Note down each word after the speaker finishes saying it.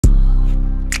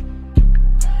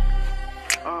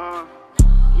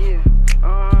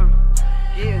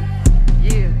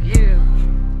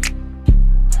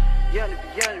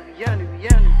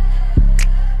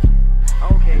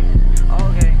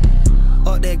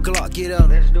Glock, get at him.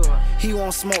 Let's do it. He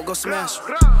won't smoke, go smash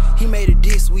him. He made a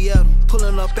diss, we at him.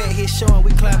 Pulling up at his show and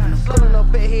we clapping him. Pulling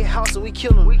up at his house and we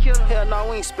killin' him. Hell nah,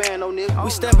 we ain't sparing no nigga. We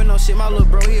steppin' on shit, my little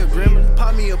bro, he a gremlin.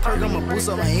 Pop me a perk, I'ma boost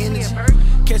up my energy.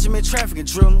 Catch him in traffic and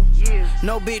drill him.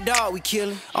 No big dog, we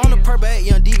killin'. On the purple at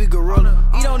young DB Gorilla.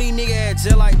 Eat on these niggas at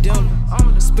jail like dinner.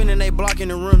 Spinning they block in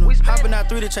the rental. Hopping out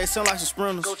 3 to chase him like some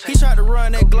sprinters. He tried to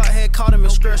run that Glock, had caught him in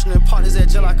scratching and popped his at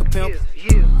jail like a pimp.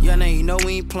 Young nigga, you know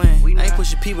we ain't playin'. I ain't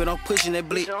pushing people, don't pushin' that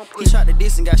blick. He tried to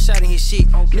diss and got shot in his shit.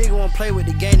 Nigga won't play with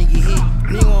the game and get hit.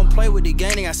 Nigga won't play with the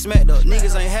game and got smacked up.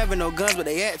 Niggas ain't having no guns, but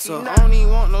they act up. I don't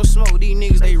even want no smoke, these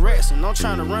niggas they rats. And I'm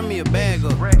trying to run me a bag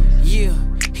up. Yeah,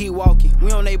 he walking.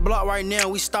 We on they block right now,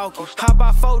 we stalking. Hop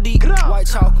out 4D, white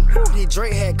chalkin'. The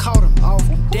Drake had caught him off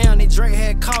him. Damn, the Drake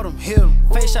had caught him, hit him.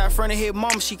 Face shot in front of his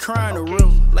mama, she crying the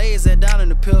river. Lay his head down in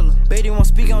the pillar. Baby won't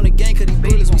speak on the gang, cause these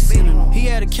bullets we sending him. He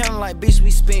had a counter like, bitch,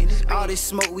 we spent it. All this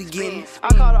smoke we getting. I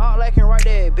called the art lacking right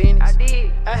there at Benny's. I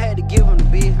did. I had to give him the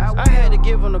business. I had to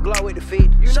give him the Glock with the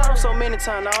feet. Shot him so many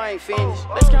times, now I ain't finished.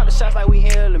 Let's count the shots like we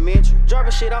in elementary.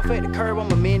 Dropping shit off at the curb,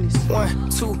 I'm a menace. 1,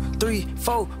 2, 3,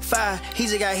 4, 5. He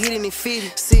just got hit in the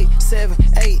feet. 6, 7,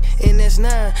 8, and that's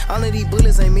 9. All of these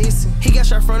bullets ain't missing. He got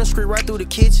shot from the street right through the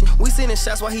kitchen. We sending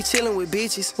shots while he chillin' with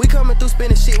bitches. We coming through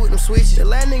spinning shit with them switches. The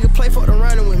last nigga play for the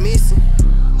running with missing.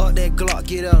 Up that Glock,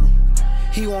 get at him.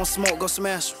 He won't smoke, go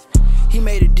smash him. He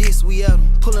made a diss, we at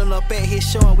him. Pulling up at his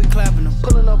show and we clapping him.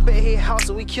 Pulling up at his house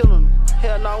and we killin' him.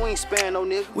 Hell nah, we ain't sparing no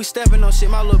nigga. We steppin' on shit,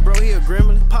 my little bro, he a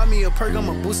gremlin. Pop me a perk,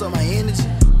 I'ma boost up my energy.